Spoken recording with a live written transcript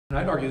And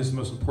I'd argue this is the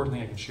most important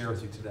thing I can share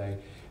with you today,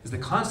 is the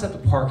concept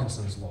of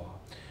Parkinson's law.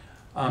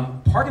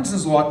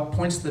 Parkinson's law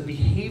points to the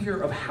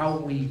behavior of how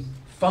we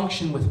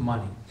function with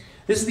money.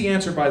 This is the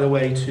answer, by the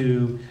way,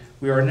 to,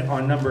 we are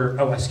on number,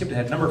 oh, I skipped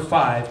ahead, number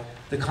 5.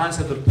 The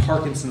concept of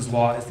Parkinson's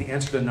law is the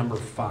answer to number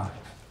 5.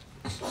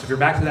 So if you're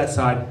back to that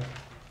side,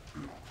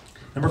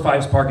 number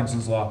 5 is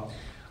Parkinson's law.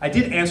 I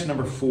did answer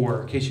number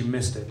 4, in case you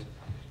missed it.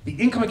 The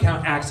income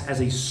account acts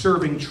as a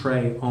serving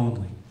tray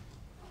only,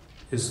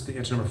 is the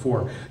answer number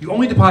 4. You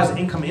only deposit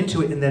income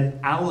into it and then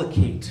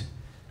allocate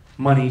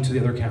money to the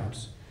other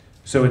accounts.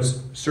 So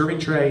it's serving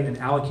tray and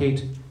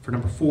allocate for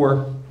number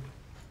 4.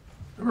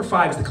 Number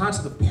 5 is the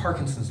concept of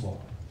Parkinson's law.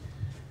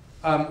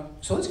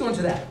 So let's go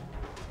into that.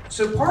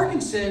 So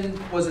Parkinson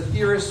was a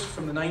theorist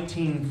from the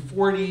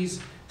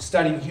 1940s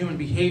studying human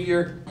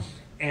behavior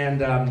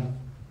and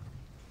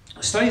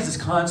studies this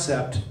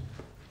concept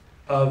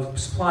of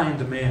supply and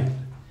demand.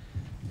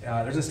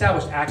 There's an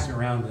established axiom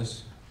around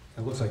this.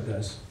 It looks like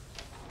this.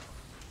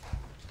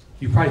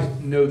 You probably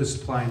know the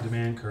supply and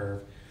demand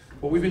curve.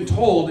 What we've been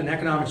told in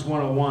Economics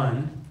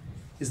 101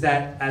 is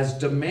that as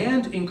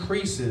demand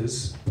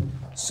increases,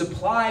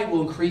 supply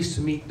will increase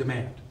to meet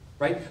demand,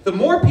 right? The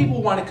more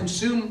people want to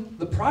consume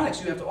the products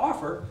you have to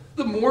offer,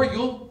 the more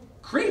you'll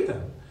create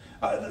them.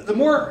 The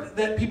more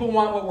that people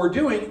want what we're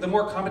doing, the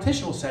more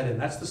competition will set in.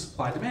 That's the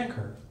supply-demand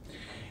curve.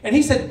 And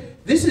he said,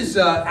 this is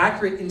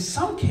accurate in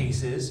some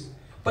cases,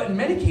 but in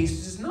many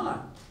cases it's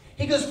not.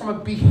 He goes, from a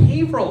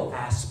behavioral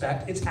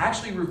aspect, it's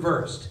actually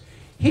reversed.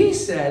 He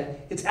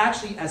said it's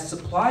actually as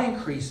supply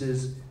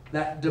increases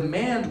that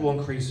demand will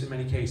increase in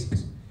many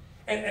cases.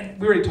 And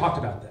we already talked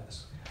about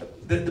this.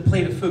 The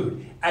plate of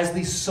food. As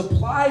the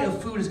supply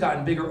of food has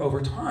gotten bigger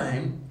over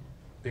time,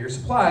 bigger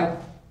supply,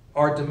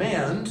 our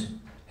demand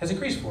has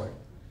increased for it.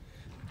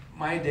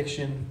 My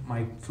addiction,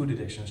 my food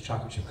addiction is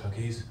chocolate chip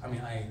cookies. I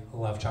mean, I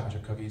love chocolate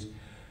chip cookies.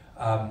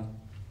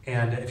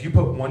 And if you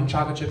put one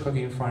chocolate chip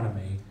cookie in front of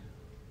me,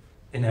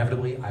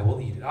 inevitably I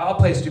will eat it. I'll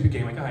play a stupid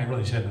game like, oh, I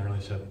really shouldn't.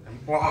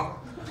 And,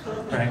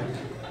 right?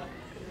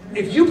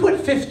 If you put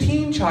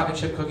 15 chocolate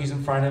chip cookies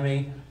in front of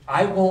me,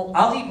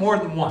 I'll eat more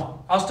than one.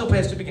 I'll still play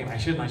a stupid game. I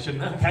shouldn't.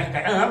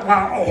 Okay.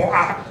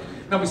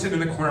 I'll be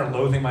sitting in the corner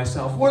loathing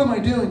myself. What am I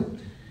doing?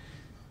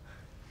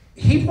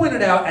 He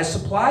pointed out as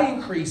supply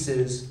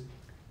increases,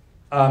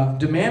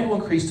 demand will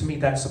increase to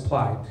meet that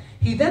supply.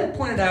 He then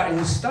pointed out in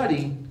his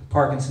study,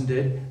 Parkinson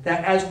did,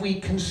 that as we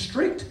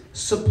constrict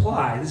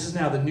supply, this is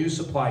now the new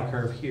supply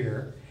curve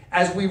here,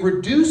 as we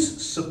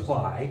reduce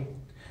supply,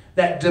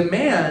 that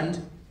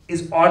demand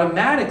is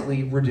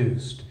automatically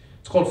reduced.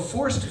 It's called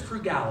forced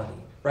frugality,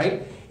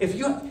 right? If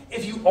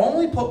you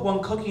only put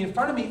one cookie in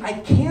front of me, I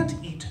can't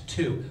eat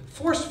 2.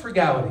 Forced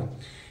frugality.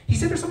 He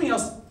said there's something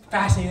else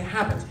fascinating that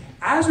happens.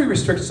 As we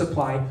restrict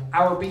supply,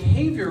 our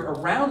behavior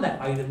around that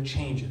item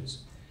changes.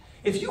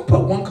 If you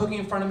put one cookie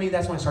in front of me,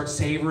 that's when I start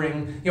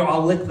savoring. You know,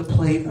 I'll lick the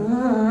plate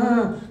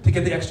to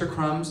get the extra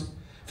crumbs.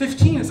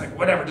 15, it's like,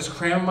 whatever, just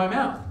cram in my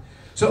mouth.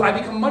 So I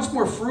become much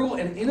more frugal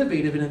and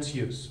innovative in its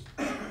use.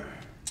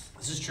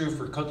 This is true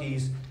for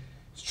cookies.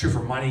 It's true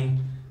for money.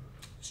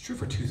 It's true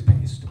for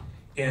toothpaste.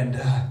 And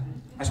I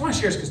just want to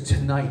share this because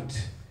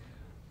tonight,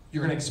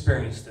 you're going to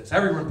experience this.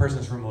 Every one person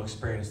in this room will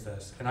experience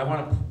this. And I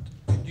want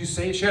to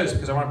share this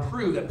because I want to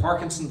prove that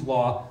Parkinson's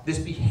law, this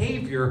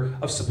behavior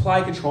of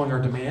supply controlling our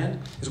demand,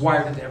 is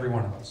wired into every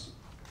one of us.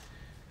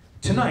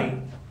 Tonight,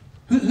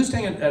 who's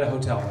staying at a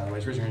hotel, by the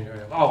way?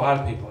 Oh, a lot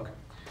of people. Okay.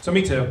 So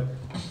me too.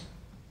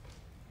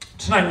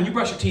 Tonight, when you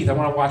brush your teeth, I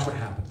want to watch what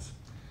happens.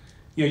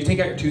 You know, you take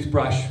out your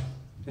toothbrush,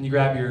 and you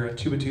grab your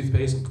tube of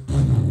toothpaste and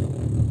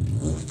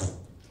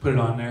put it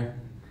on there.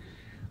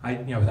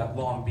 With that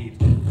long beat.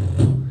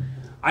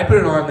 I put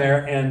it on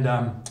there, and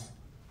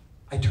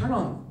I turn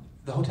on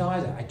the hotel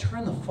I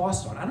turn the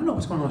faucet on. I don't know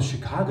what's going on in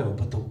Chicago,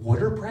 but the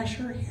water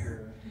pressure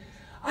here.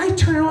 I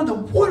turn it on, the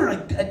water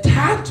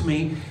attacked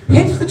me,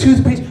 hits the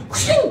toothpaste,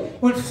 whooshing,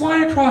 went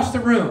flying across the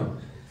room.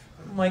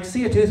 I'm like,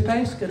 see you,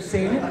 toothpaste, good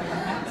seeing you.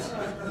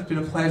 It's been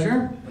a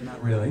pleasure, but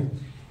not really.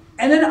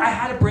 And then I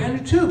had a brand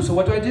new tube, so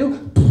what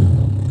do?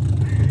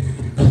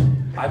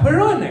 I put it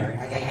on there.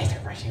 I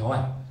start brushing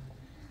away.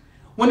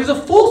 When there's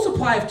a full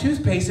supply of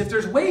toothpaste, if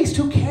there's waste,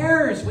 who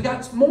cares? We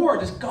got more,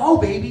 just go,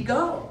 baby,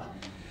 go.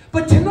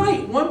 But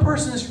tonight, one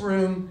person in this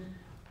room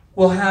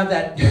will have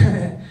that,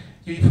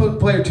 you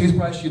pull your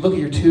toothbrush, you look at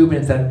your tube, and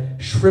it's that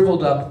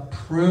shriveled up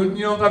prune,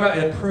 you know what I'm talking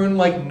about? A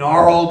prune-like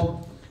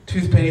gnarled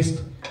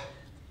toothpaste.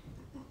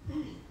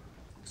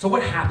 So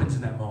what happens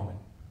in that moment?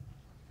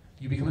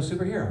 You become a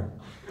superhero.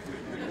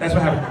 That's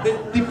what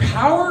happens. The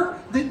power,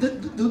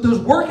 those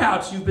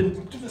workouts you've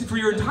been, for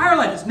your entire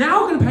life, is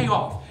now going to pay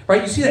off.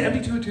 Right? You see that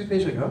empty tube of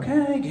toothpaste, you're like,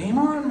 okay, game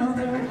on,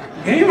 mother.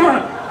 Game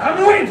on. I've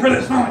been waiting for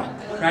this moment.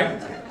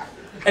 Right?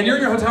 And you're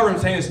in your hotel room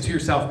saying this to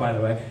yourself, by the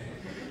way.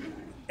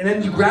 And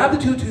then you grab the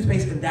tube of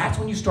toothpaste, and that's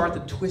when you start the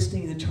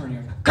twisting and the turning.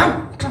 You're like,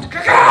 come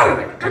out of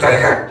there, come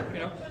here. You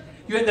know,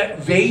 you had that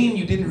vein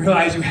you didn't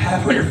realize you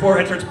have on your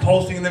forehead starts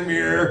pulsing in the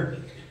mirror.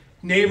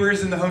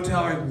 Neighbors in the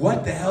hotel are like,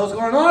 what the hell's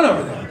going on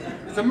over there?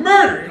 It's a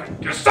murder. You're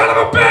like, you son of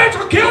a bitch,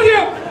 I'll kill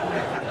you.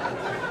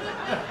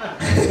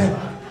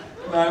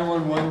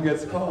 phone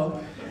gets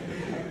called.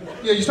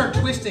 You know, you start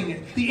twisting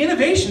it. The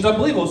innovation's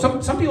unbelievable.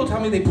 Some people tell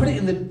me they put it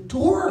in the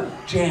door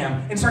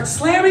jamb and start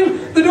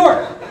slamming the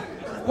door.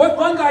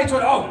 One guy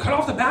told, oh, cut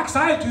off the back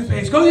side of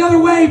toothpaste. Go the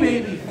other way,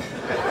 baby.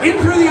 In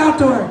through the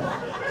outdoor.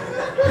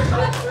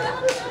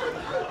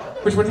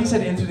 Which when he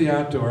said in through the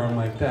outdoor, I'm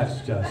like,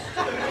 that's just...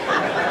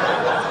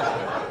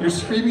 You're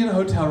screaming in a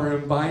hotel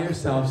room by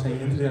yourself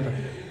saying in through the outdoor.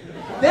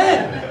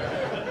 Then,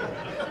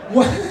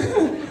 What?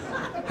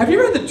 Have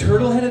you ever had the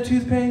turtle-headed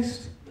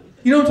toothpaste?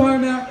 You know what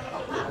I'm talking about?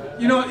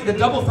 you know, the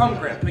double thumb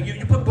grip.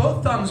 You put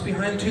both thumbs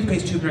behind the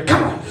toothpaste tube and you're,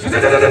 come on.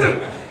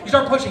 You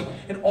start pushing,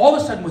 and all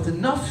of a sudden, with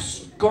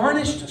enough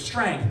garnished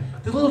strength,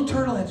 the little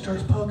turtle head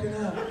starts poking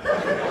out.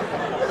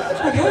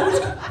 It's like, hey,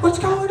 what's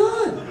going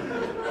on?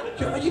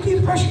 You need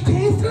to brush your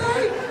teeth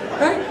today?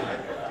 Right?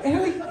 And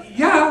you're like,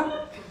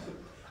 yeah.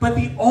 But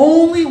the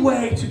only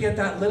way to get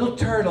that little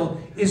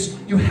turtle is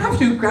you have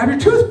to grab your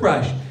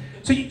toothbrush.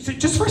 So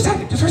just for a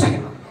second.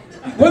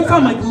 One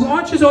thumb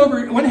launches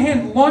over, one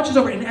hand launches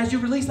over, and as you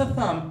release the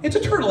thumb, it's a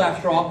turtle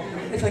after all.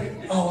 It's like,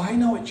 oh, I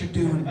know what you're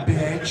doing,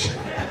 bitch.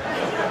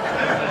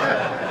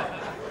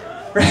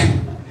 Right?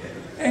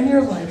 And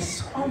you're like,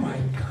 oh my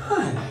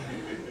God.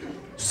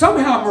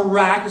 Somehow,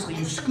 miraculously,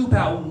 you scoop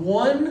out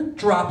one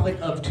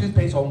droplet of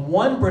toothpaste on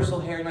one bristle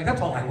hair, and you're like,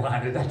 that's all I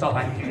wanted, that's all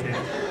I needed,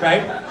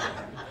 right?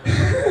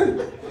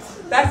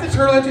 That's the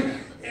turtle.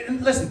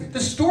 And listen,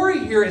 the story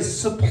here is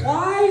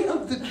supply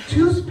of the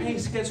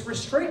toothpaste gets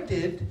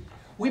restricted.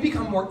 We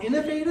become more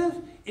innovative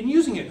in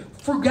using it.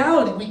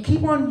 Frugality, we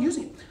keep on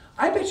using it.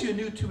 I bet you a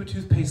new tube of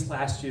toothpaste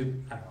lasts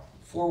you, I don't know,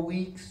 4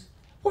 weeks.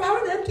 Well, how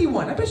about an empty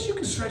one? I bet you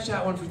can stretch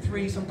that one for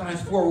 3,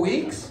 sometimes 4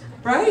 weeks,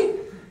 right?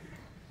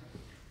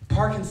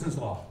 Parkinson's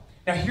law.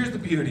 Now here's the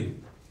beauty.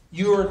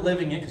 You are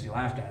living it, because you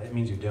laughed at it, it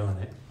means you're doing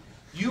it.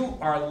 You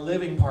are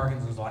living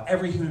Parkinson's law.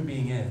 Every human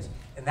being is.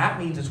 And that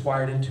means it's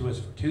wired into us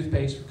for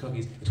toothpaste, for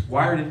cookies. It's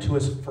wired into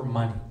us for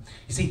money.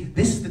 You see,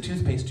 this is the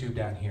toothpaste tube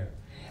down here.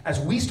 As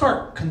we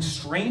start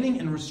constraining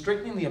and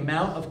restricting the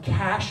amount of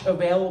cash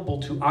available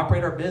to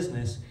operate our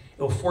business,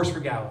 it will force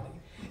frugality.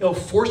 It will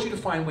force you to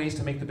find ways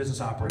to make the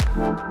business operate.